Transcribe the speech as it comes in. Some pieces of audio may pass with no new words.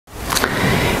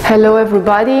Hello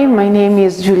everybody, my name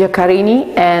is Giulia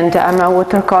Carini and I'm a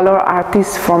watercolor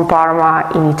artist from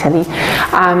Parma in Italy.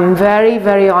 I'm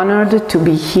very honored to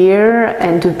be here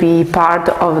and to be part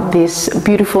of this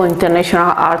beautiful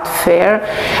international art fair,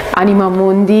 Anima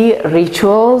Mundi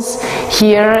Rituals,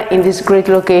 here in this great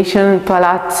location,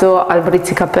 Palazzo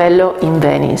Albrizzi-Capello in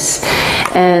Venice.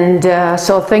 And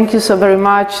so thank you so very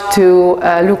much to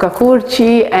Luca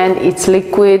Curci and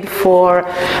ITSLIQUID for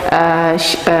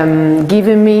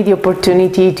giving me the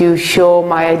opportunity to show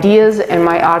my ideas and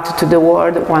my art to the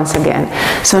world once again.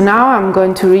 So now I'm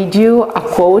going to read you a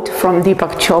quote from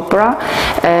Deepak Chopra,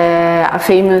 a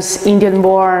famous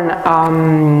Indian-born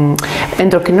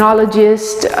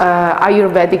endocrinologist,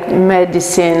 Ayurvedic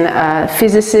medicine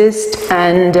physicist,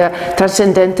 and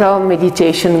transcendental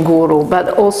meditation guru,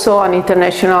 but also an internationally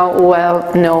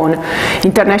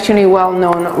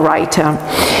well-known writer.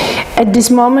 At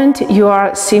this moment, you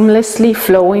are seamlessly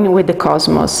flowing with the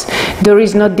cosmos. There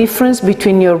is no difference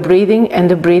between your breathing and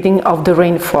the breathing of the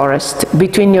rainforest,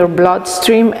 between your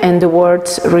bloodstream and the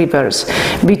world's rivers,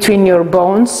 between your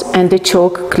bones and the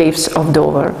chalk cliffs of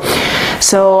Dover.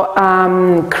 So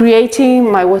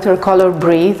creating my watercolor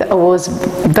Breathe, I was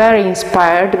very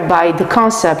inspired by the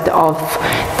concept of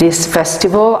this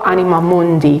festival, Anima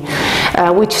Mundi,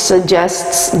 which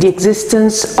suggests the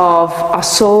existence of a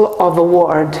soul of a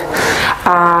word,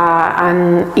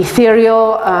 an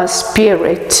ethereal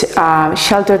spirit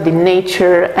sheltered in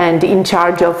nature and in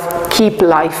charge of keep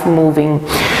life moving.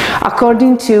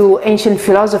 According to ancient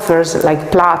philosophers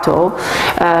like Plato,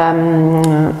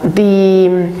 the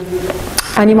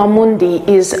Anima Mundi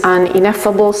is an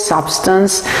ineffable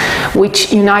substance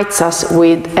which unites us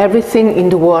with everything in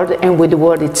the world and with the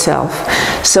world itself.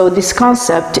 So this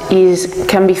concept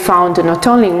can be found not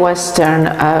only in Western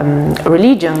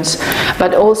religions,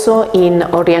 but also in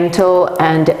Oriental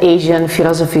and Asian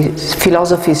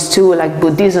philosophies too, like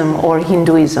Buddhism or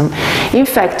Hinduism. In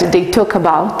fact, they talk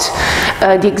about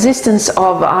the existence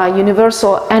of a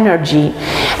universal energy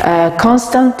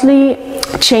constantly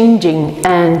changing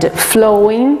and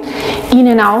flowing in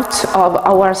and out of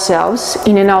ourselves,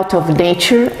 in and out of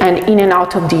nature, and in and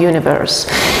out of the universe.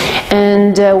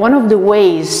 And one of the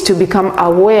ways to become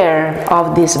aware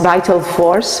of this vital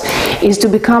force is to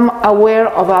become aware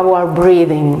of our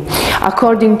breathing,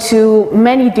 according to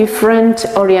many different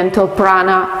Oriental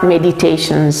prana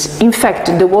meditations. In fact,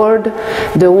 the word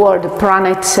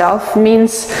prana itself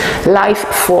means life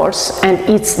force, and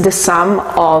it's the sum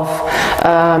of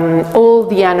all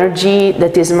the energy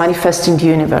that is manifest in the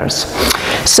universe.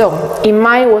 So, in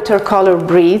my watercolor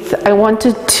Breathe, I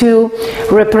wanted to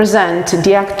represent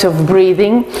the act of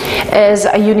breathing as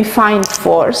a unifying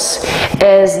force,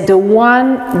 as the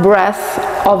one breath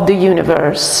of the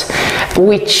universe,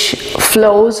 which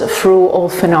flows through all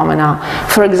phenomena.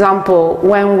 For example,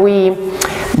 when we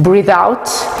breathe out,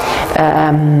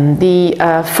 the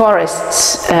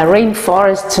forests,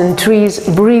 rainforests and trees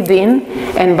breathe in,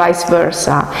 and vice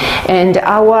versa. And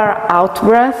our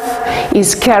out-breath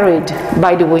is carried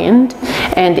by the wind,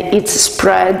 and it's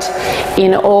spread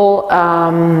in all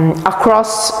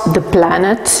across the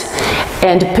planet,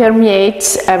 and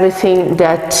permeates everything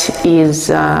that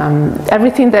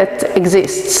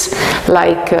exists,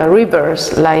 like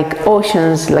rivers, like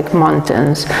oceans, like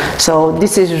mountains. So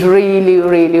this is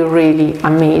really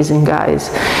amazing,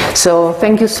 guys. So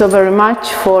thank you so very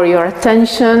much for your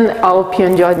attention. I hope you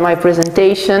enjoyed my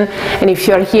presentation, and if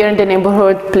you are here in the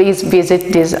neighborhood, please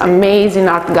visit this amazing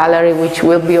art gallery, which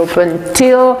will be open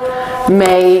till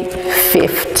May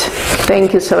 5th.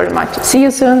 Thank you so very much. See you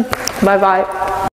soon. Bye bye.